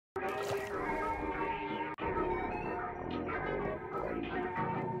Welcome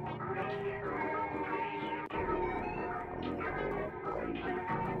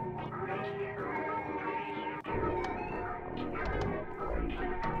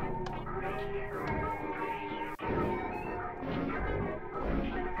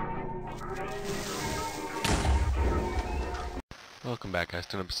back, guys,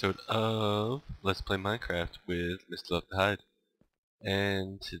 to an episode of Let's Play Minecraft with Mr. Love to Hide.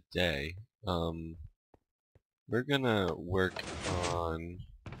 And today, we're gonna work on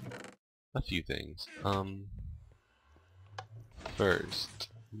a few things. First,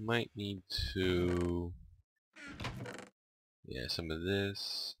 we might need to, some of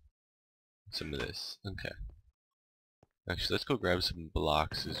this, some of this. Okay. Actually, let's go grab some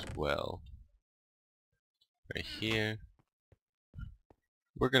blocks as well. Right here.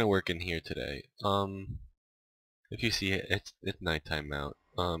 We're gonna work in here today. If you see it, it's nighttime out.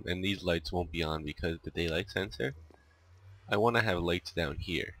 And these lights won't be on because the daylight sensor. I want to have lights down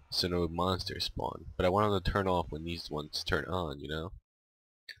here so no monsters spawn, but I want them to turn off when these ones turn on, you know?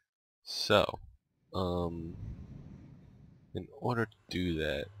 So, in order to do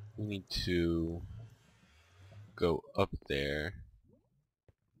that, we need to go up there.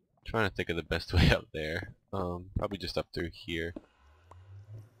 I'm trying to think of the best way up there. Probably just up through here.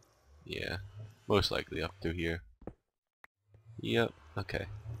 Yeah, most likely up through here. Yep, okay.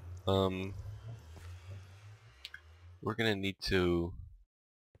 We're gonna need to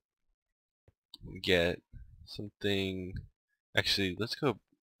get something. Actually, let's go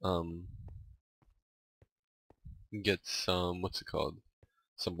get some, what's it called,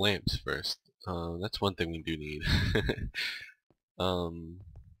 some lamps first. That's one thing we do need.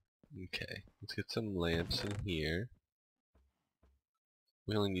 Okay, let's get some lamps in here.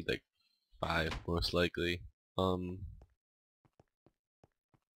 We only need like 5 most likely.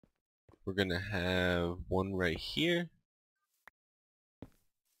 We're gonna have one right here.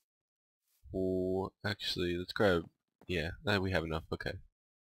 Or actually, let's grab, we have enough, okay.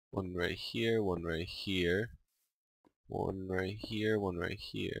 One right here, one right here, one right here, one right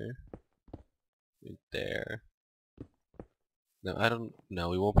here, right there. Now I don't know,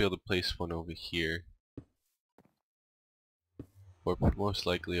 we won't be able to place one over here. Or most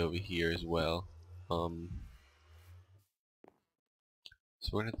likely over here as well. So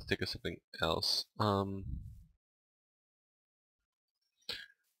we're gonna have to think of something else.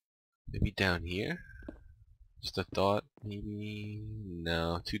 Maybe down here? Just a thought, maybe?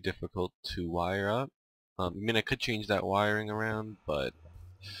 No, too difficult to wire up. I mean, I could change that wiring around, but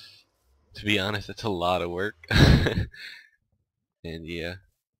to be honest, it's a lot of work. And yeah.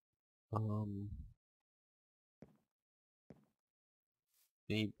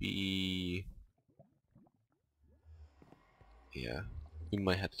 Maybe, yeah, we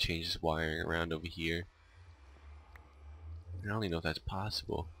might have to change this wiring around over here. I don't even know if that's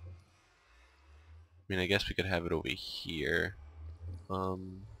possible. I mean, I guess we could have it over here. I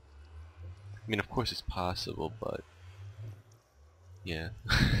mean, of course it's possible, but yeah,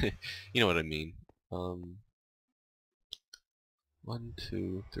 you know what I mean. 1,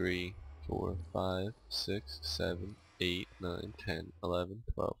 2, 3, 4, 5, 6, 7, 8, 9, 10, 11,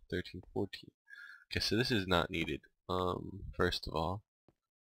 12, 13, 14. Okay, so this is not needed. First of all,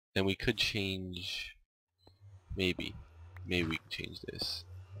 and we could change. Maybe we can change this.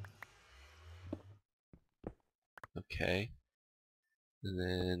 Okay, and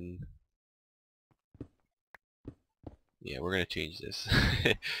then yeah, we're gonna change this.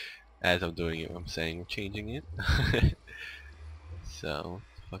 As I'm doing it, I'm saying we're changing it. So, what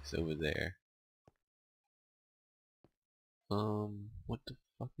the fuck's over there? What the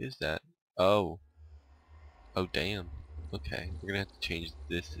fuck is that? Oh. Oh, damn. Okay, we're gonna have to change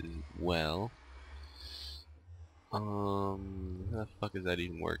this as well. How the fuck is that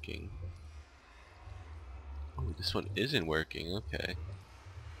even working? Oh, this one isn't working, okay.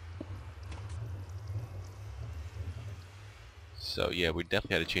 So, yeah, we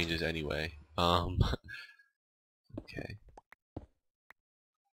definitely had to change this anyway. Okay.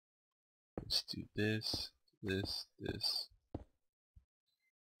 Let's do this, this.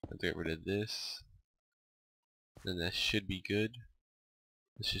 I'll get rid of this. Then that should be good.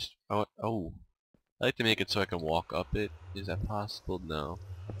 Let's just, oh. I like to make it so I can walk up it. Is that possible? No.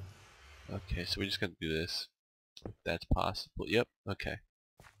 Okay, so we're just gonna do this. If that's possible. Yep, okay.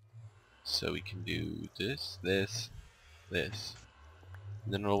 So we can do this, this. And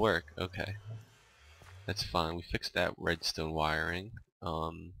then it'll work. Okay. That's fine. We fixed that redstone wiring. I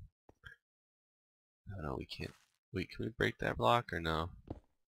don't know, we can't. Wait, can we break that block or no?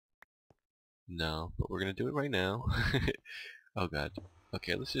 No, but we're gonna do it right now. Oh god.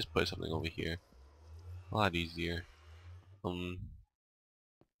 Okay, let's just put something over here. A lot easier. Well,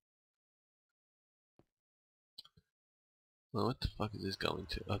 what the fuck is this going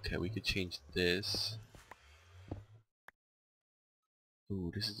to? Okay, we could change this.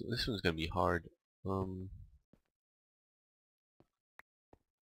 Ooh, this one's gonna be hard.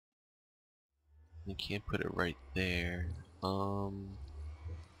 I can't put it right there. You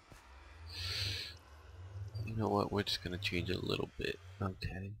know what? We're just gonna change it a little bit.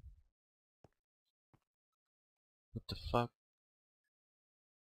 Okay. What the fuck?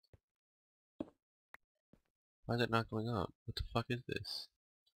 Why is it not going up? What the fuck is this?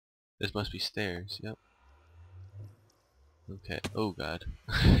 This must be stairs. Yep. Okay. Oh god.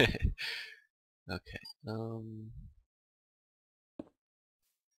 Okay.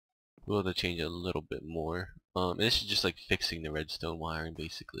 We'll have to change it a little bit more. This is just like fixing the redstone wiring,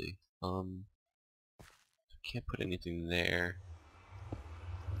 basically. Can't put anything there.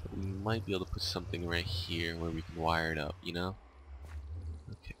 But we might be able to put something right here where we can wire it up, you know?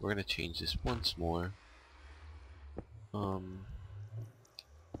 Okay, we're gonna change this once more.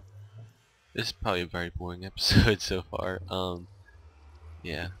 This is probably a very boring episode so far.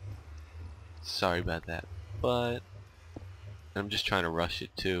 Yeah. Sorry about that. But I'm just trying to rush it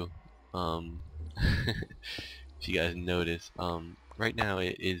too. If you guys notice, right now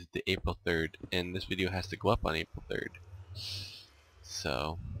it is the April 3rd, and this video has to go up on April 3rd.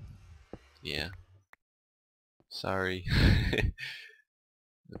 So, yeah. Sorry.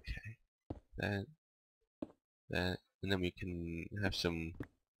 Okay. That, and then we can have some.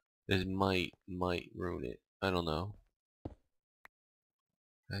 This might ruin it. I don't know.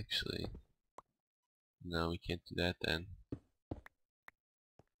 Actually, no, we can't do that then.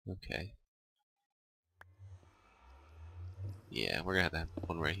 Okay. Yeah, we're gonna have to have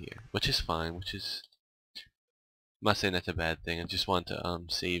one right here, which is fine. Which is, I'm not saying that's a bad thing. I just want to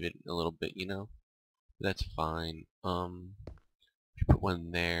save it a little bit, you know. That's fine. If you put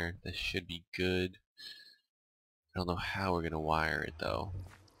one there, that should be good. I don't know how we're gonna wire it though.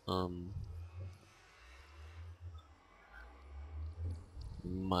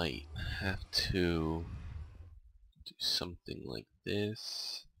 Might have to do something like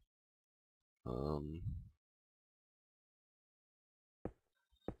this.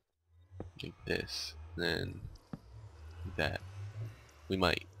 Like this, then that. We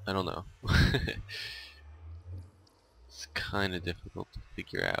might. I don't know. It's kind of difficult to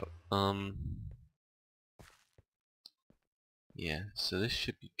figure out. Yeah. So this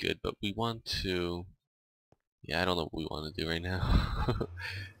should be good, but we want to. Yeah, I don't know what we want to do right now.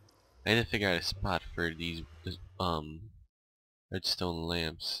 I need to figure out a spot for these redstone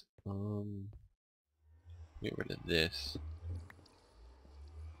lamps. Get rid of this.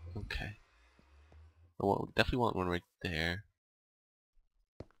 Okay. Definitely want one right there.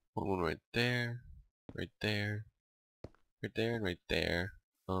 Want one right there. Right there. Right there and right there.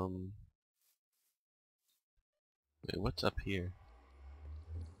 Wait, what's up here?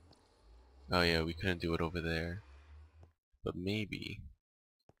 Oh yeah, we couldn't do it over there. But maybe.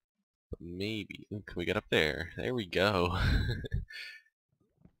 Ooh, can we get up there? There we go.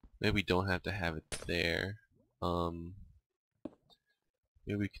 Maybe we don't have to have it there.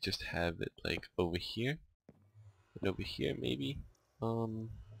 Maybe we could just have it like over here. And over here maybe. Okay.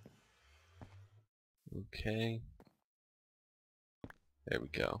 There we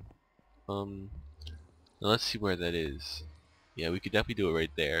go. Now let's see where that is. Yeah, we could definitely do it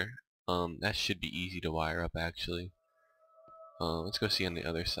right there. That should be easy to wire up actually. Let's go see on the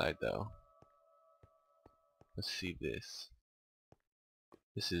other side though. Let's see this.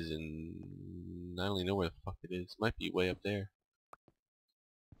 This is in... I don't even know where the fuck it is. Might be way up there.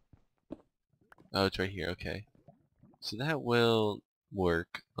 Oh, it's right here. Okay. So that will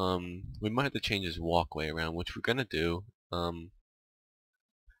work. We might have to change this walkway around, which we're gonna do.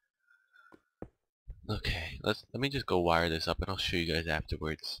 Okay. Let me just go wire this up, and I'll show you guys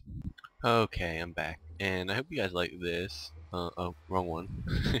afterwards. Okay, I'm back, and I hope you guys like this. Oh, wrong one.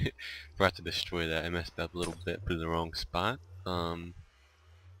 Forgot to destroy that. I messed up a little bit, put it in the wrong spot. Hope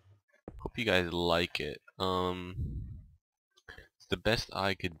you guys like it. It's the best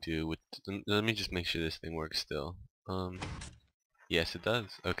I could do with. Let me just make sure this thing works still. Yes, it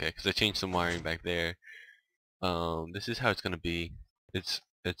does. Okay, because I changed some wiring back there. This is how it's gonna be. It's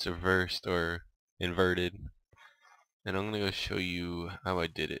reversed or inverted, and I'm gonna go show you how I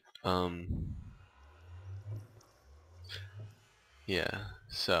did it. Yeah.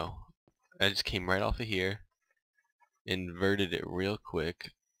 So I just came right off of here, inverted it real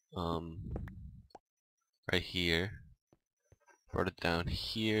quick. Right here. Brought it down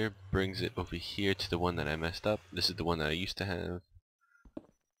here, brings it over here to the one that I messed up. This is the one that I used to have.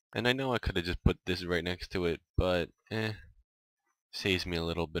 And I know I could have just put this right next to it, but saves me a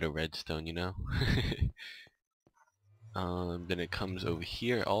little bit of redstone, you know? Then it comes over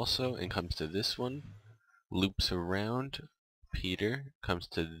here also and comes to this one, loops around Peter, comes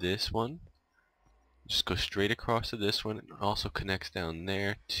to this one, just goes straight across to this one, and also connects down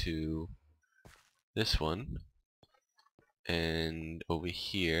there to this one, and over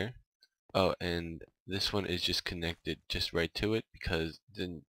here. Oh, and this one is just connected just right to it, because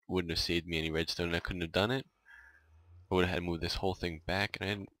then wouldn't have saved me any redstone and I couldn't have done it. I would have had to move this whole thing back,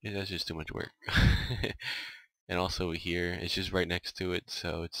 and that's just too much work. And also over here, it's just right next to it,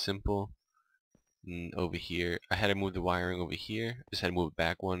 so it's simple. And over here, I had to move the wiring over here. Just had to move it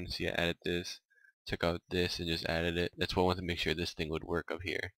back one. See, I added this, took out this, and just added it. That's why I wanted to make sure this thing would work up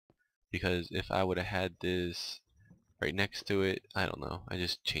here. Because if I would have had this right next to it, I don't know. I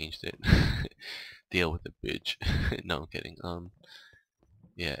just changed it. Deal with the bitch. No, I'm kidding.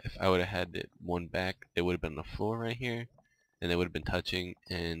 Yeah, if I would have had it one back, it would have been on the floor right here, and they would have been touching,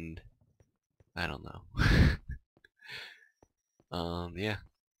 and I don't know. Yeah.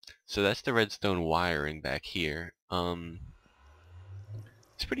 So that's the redstone wiring back here. It's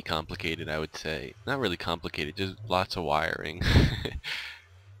pretty complicated, I would say. Not really complicated, just lots of wiring.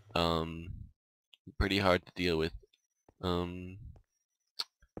 Um, Pretty hard to deal with. But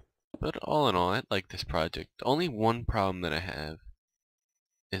all in all, I like this project. The only one problem that I have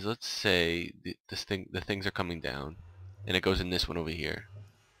is, let's say the things are coming down, and it goes in this one over here.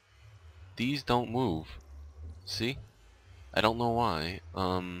 These don't move. See? I don't know why.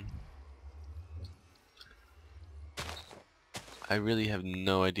 I really have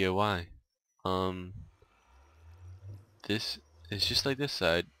no idea why. Um, this is just like this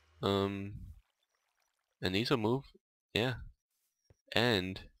side. Um, and these will move. Yeah.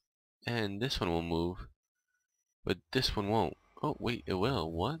 And this one will move, but this one won't. Oh wait, it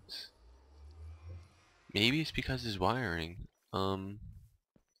will. What? Maybe it's because it's wiring.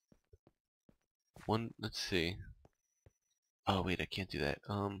 Let's see. Oh wait, I can't do that.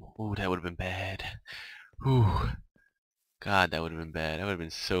 Ooh, that would have been bad. Ooh, God, that would have been bad. I would have been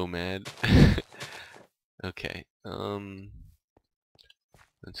so mad. Okay.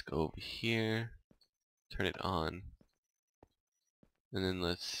 Let's go over here. Turn it on. And then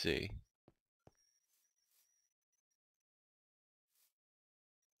let's see.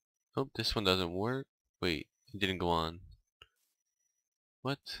 Oh, this one doesn't work. Wait, it didn't go on.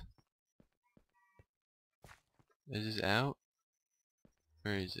 What? Is this out?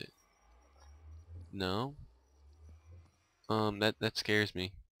 Where is it? No. That scares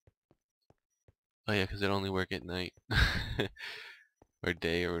me. Oh yeah, 'cause it only work at night. Or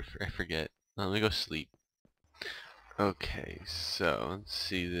day, or I forget. Let me go sleep. Okay, so let's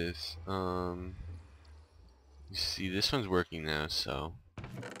see this. You see, this one's working now, so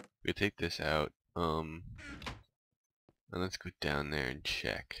we take this out. And let's go down there and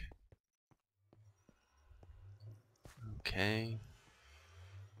check. Okay.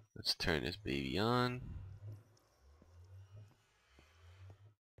 Let's turn this baby on.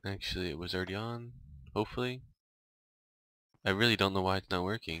 Actually, it was already on. Hopefully. I really don't know why it's not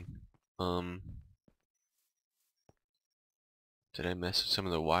working. Did I mess with some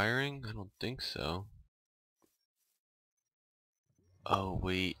of the wiring? I don't think so. Oh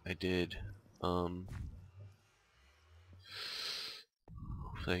wait, I did. Hopefully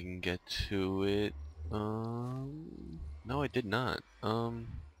I can get to it. No, I did not. I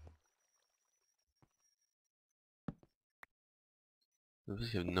really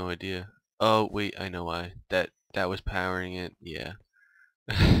have no idea. Oh wait, I know why. That was powering it. Yeah.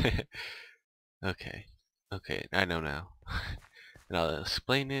 Okay. Okay, I know now. And I'll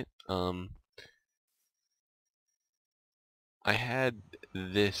explain it. I had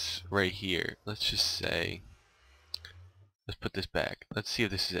this right here. Let's just say, let's put this back. Let's see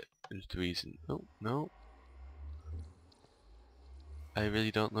if this is it. There's the reason. Oh, no. I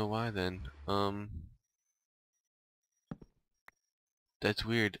really don't know why then. That's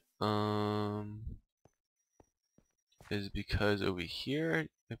weird. Is it because over here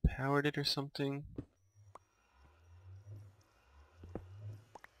I powered it or something?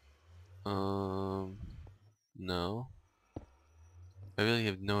 No. I really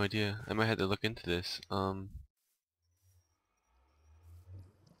have no idea. I might have to look into this.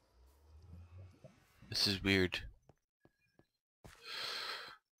 This is weird.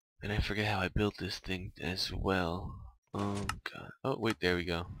 And I forget how I built this thing as well. Oh god. Oh wait, there we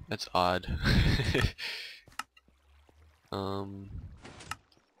go. That's odd. um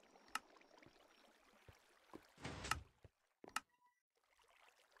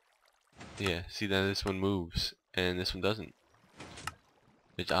yeah, see, now this one moves and this one doesn't.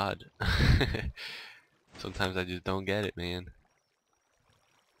 It's odd. Sometimes I just don't get it, man.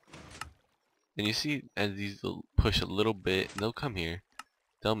 And you see, as these push a little bit, they'll come here.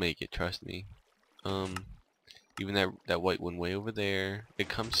 They'll make it, trust me. Even that white one way over there, it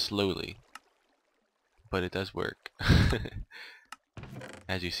comes slowly, but it does work.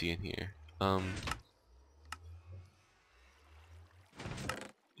 As you see in here.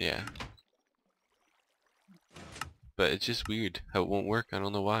 Yeah. But it's just weird how it won't work. I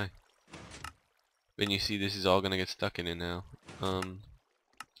don't know why. And you see, this is all gonna get stuck in it now.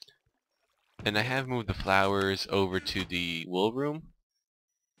 And I have moved the flowers over to the wool room,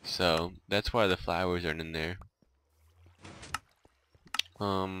 so that's why the flowers aren't in there.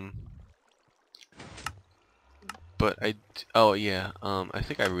 But oh yeah, I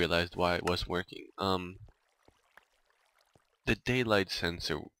think I realized why it wasn't working. The daylight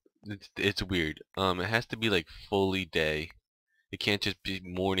sensor, it's weird. It has to be like fully day. It can't just be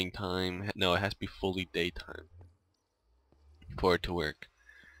morning time. No, it has to be fully daytime for it to work.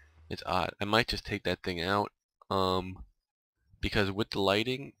 It's odd. I might just take that thing out. Because with the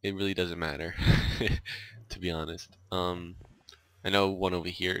lighting, it really doesn't matter. To be honest. I know one over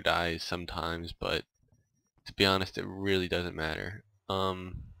here dies sometimes, but to be honest, it really doesn't matter.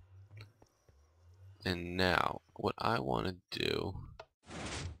 And now, what I want to do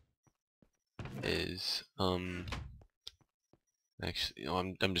is, actually,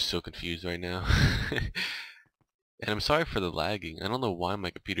 I'm just so confused right now. And I'm sorry for the lagging. I don't know why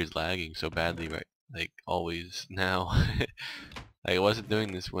my computer's lagging so badly right, like always now. I wasn't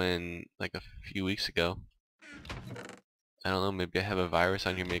doing this when, like a few weeks ago. I don't know, maybe I have a virus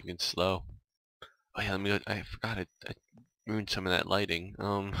on here making it slow. Oh yeah, let me go, I forgot I ruined some of that lighting.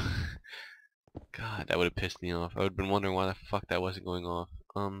 God, that would have pissed me off. I would have been wondering why the fuck that wasn't going off.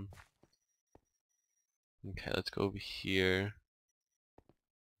 Okay, let's go over here.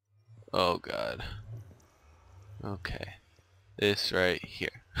 Oh god. Okay. This right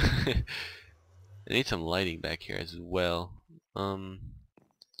here. I need some lighting back here as well. But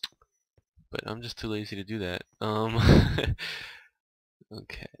I'm just too lazy to do that. Okay.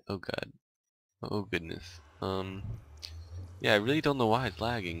 Oh god. Oh goodness. Yeah, I really don't know why it's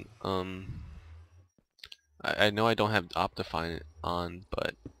lagging. I know I don't have Optifine on,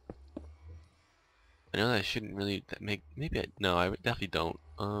 but I know that I shouldn't really make. Maybe no, I definitely don't.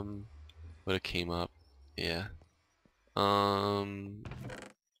 Would have came up. Yeah. So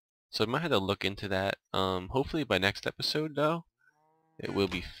I might have to look into that. Hopefully by next episode though, it will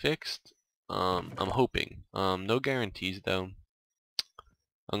be fixed. I'm hoping. No guarantees though.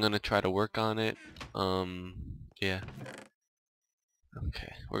 I'm gonna try to work on it. Yeah.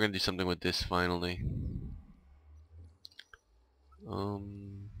 Okay, we're gonna do something with this finally.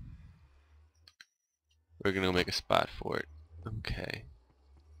 We're gonna make a spot for it. Okay.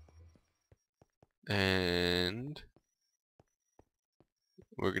 And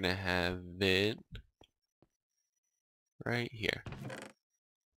we're gonna have it right here.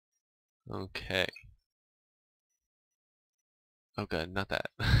 Okay. Oh god, not that.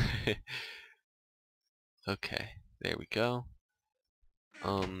 Okay, there we go.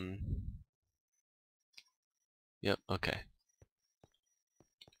 Yep, okay.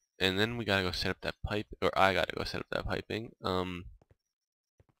 And then we gotta go set up that pipe, or I gotta go set up that piping.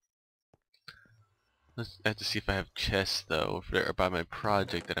 I have to see if I have chests though, for about my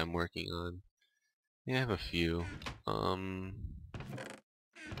project that I'm working on. Yeah, I have a few. My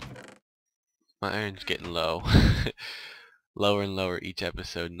iron's getting low. Lower and lower each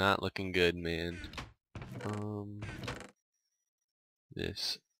episode. Not looking good, man.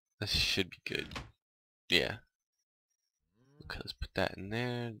 This should be good. Yeah. Okay, let's put that in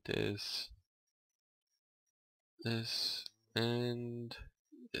there. This, and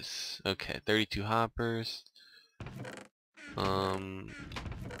this. Okay, 32 hoppers.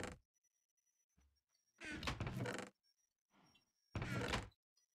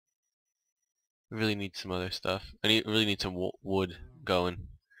 Really need some other stuff. Really need some wood going.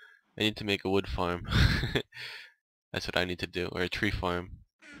 I need to make a wood farm. That's what I need to do, or a tree farm.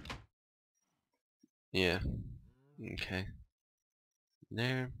 Yeah. Okay.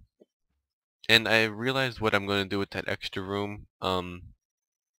 There. And I realized what I'm going to do with that extra room. I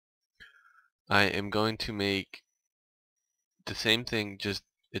am going to make the same thing, just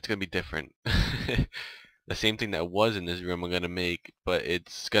it's going to be different. The same thing that was in this room I'm going to make, but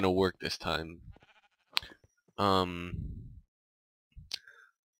it's going to work this time. I'm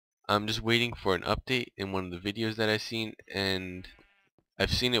just waiting for an update in one of the videos that I've seen, and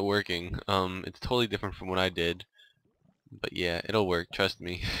I've seen it working. It's totally different from what I did, but yeah, it'll work, trust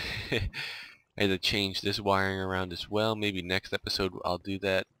me. I I had to change this wiring around as well. Maybe next episode I'll do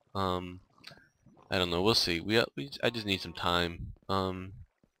that. I don't know. We'll see. I just need some time.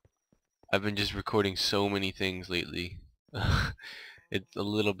 I've been just recording so many things lately. It's a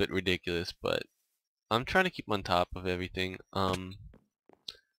little bit ridiculous, but I'm trying to keep on top of everything. And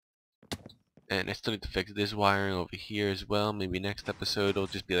I still need to fix this wiring over here as well. Maybe next episode it'll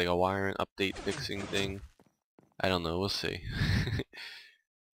just be like a wiring update fixing thing. I don't know. We'll see.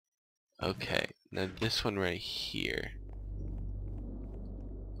 Okay. Now this one right here.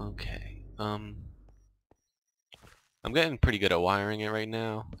 Okay. I'm getting pretty good at wiring it right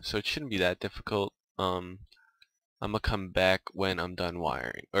now, so it shouldn't be that difficult. I'm gonna come back when I'm done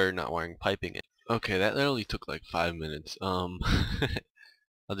wiring, or not wiring, piping it. Okay, that literally took like 5 minutes. I'll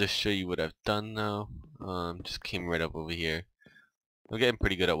just show you what I've done now. Just came right up over here. I'm getting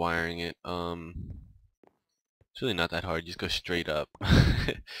pretty good at wiring it. It's really not that hard. You just go straight up.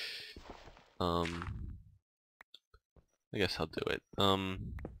 I guess I'll do it.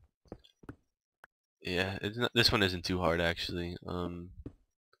 Yeah, it's not. This one isn't too hard actually. Some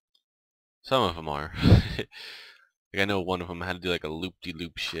of them are. Like I know one of them had to do like a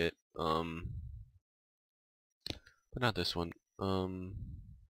loop-de-loop shit. But not this one. Oh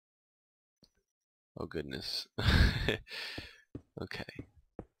goodness. Okay.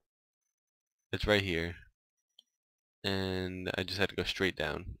 It's right here. And I just had to go straight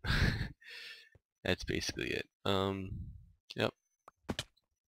down. That's basically it. Yep.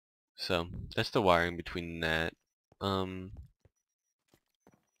 So that's the wiring between that. Not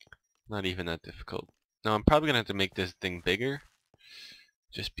even that difficult. Now I'm probably gonna have to make this thing bigger,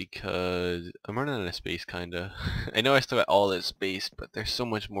 just because I'm running out of space, kinda. I know I still got all this space, but there's so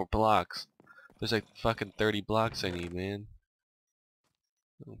much more blocks. There's like fucking 30 blocks I need, man.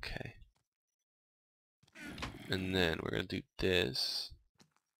 Okay. And then we're gonna do this.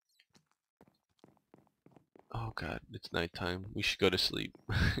 Oh god, it's nighttime. We should go to sleep.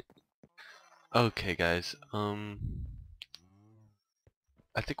 Okay, guys.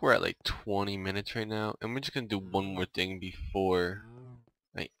 I think we're at like 20 minutes right now, and we're just gonna do one more thing before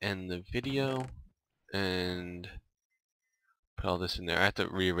I end the video and put all this in there. I have to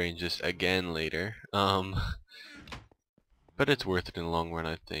rearrange this again later. But it's worth it in the long run,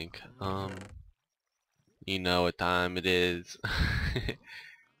 I think. You know what time it is.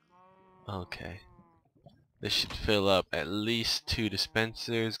 Okay. This should fill up at least 2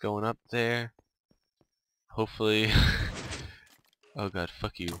 dispensers going up there. Hopefully. Oh god,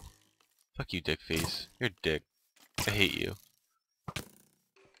 fuck you. Fuck you, dick face. You're a dick. I hate you.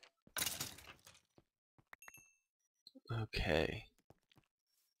 Okay.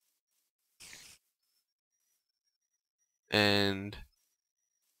 And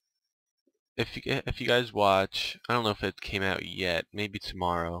if you guys watch, I don't know if it came out yet, maybe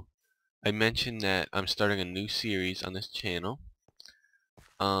tomorrow. I mentioned that I'm starting a new series on this channel.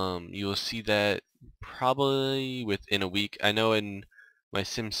 You will see that probably within a week. I know in my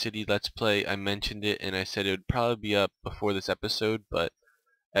SimCity Let's Play I mentioned it and I said it would probably be up before this episode, but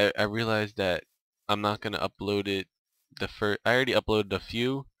I realized that I'm not gonna upload it I already uploaded a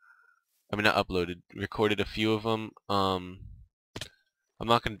few. I mean, not uploaded, recorded a few of them. I'm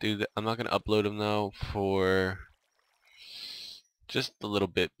not gonna do that. I'm not gonna upload them though for just a little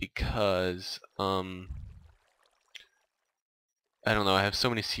bit because I don't know. I have so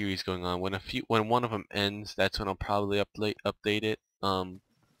many series going on. When one of them ends, that's when I'll probably update it.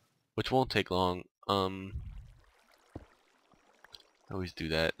 Which won't take long. I always do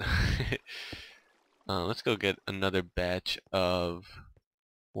that. Let's go get another batch of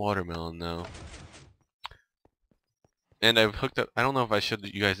watermelon though. And I've hooked up, I don't know if I showed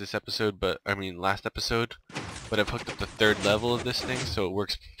you guys this episode, last episode, but I've hooked up the 3rd level of this thing, so it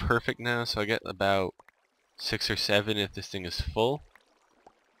works perfect now, so I get about 6 or 7 if this thing is full.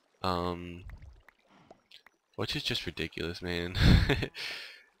 Which is just ridiculous, man.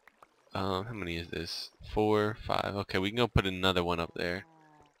 How many is this? 4, 5, okay, we can go put another one up there.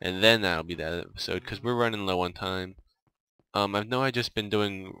 And then that'll be that episode, because we're running low on time. I know I've just been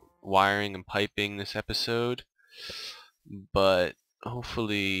doing wiring and piping this episode, but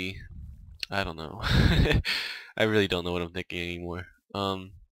hopefully, I don't know. I really don't know what I'm thinking anymore.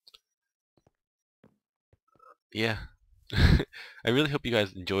 Yeah. I really hope you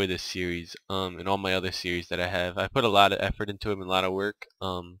guys enjoy this series, and all my other series that I have. I put a lot of effort into them and a lot of work.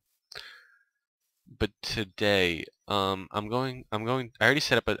 But today, I already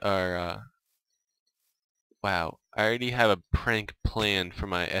set up wow, I already have a prank planned for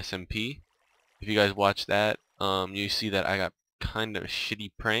my SMP. If you guys watch that, you see that I got kind of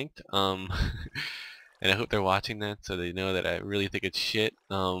shitty pranked, and I hope they're watching that so they know that I really think it's shit.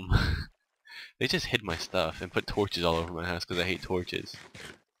 They just hid my stuff and put torches all over my house because I hate torches.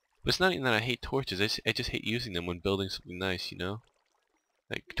 But it's not even that I hate torches, I just hate using them when building something nice, you know?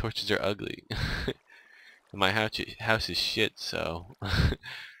 Like, torches are ugly. And my house is shit, so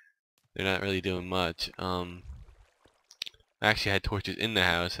they're not really doing much. I actually had torches in the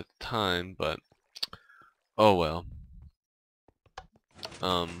house at the time, but oh well.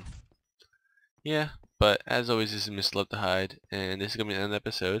 Yeah, but as always, this is Miss Love to Hide, and this is gonna be the end of the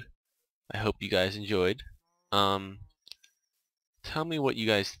episode. I hope you guys enjoyed. Um, Tell me what you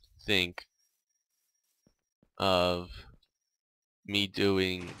guys think of me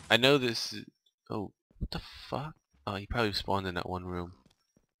doing. I know this is, oh, what the fuck? Oh, he probably spawned in that one room.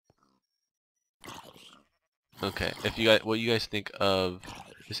 Okay, if you guys, what you guys think of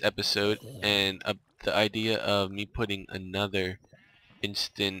this episode and the idea of me putting another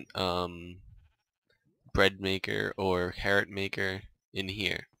instant bread maker or carrot maker in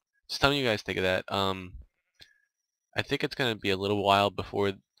here. Just tell me what you guys think of that. I think it's gonna be a little while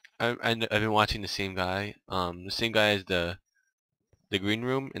before. I've been watching the same guy. The same guy as the green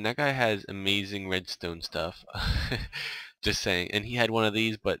room, and that guy has amazing redstone stuff. Just saying. And he had one of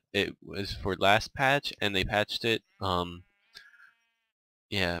these, but it was for last patch, and they patched it.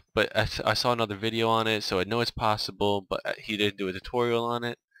 Yeah, but I saw another video on it, so I know it's possible, but he didn't do a tutorial on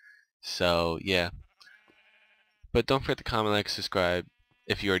it. So yeah. But don't forget to comment, like, subscribe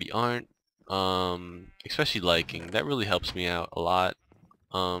if you already aren't. Especially liking. That really helps me out a lot.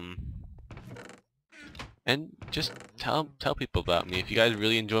 And just tell people about me. If you guys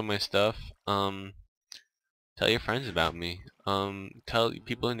really enjoy my stuff, tell your friends about me. Tell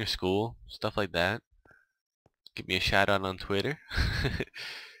people in your school, stuff like that. Give me a shout out on Twitter.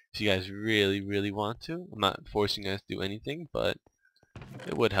 If you guys really want to. I'm not forcing you guys to do anything, but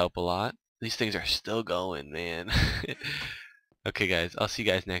it would help a lot. These things are still going, man. Okay guys, I'll see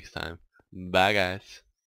you guys next time. Bye guys.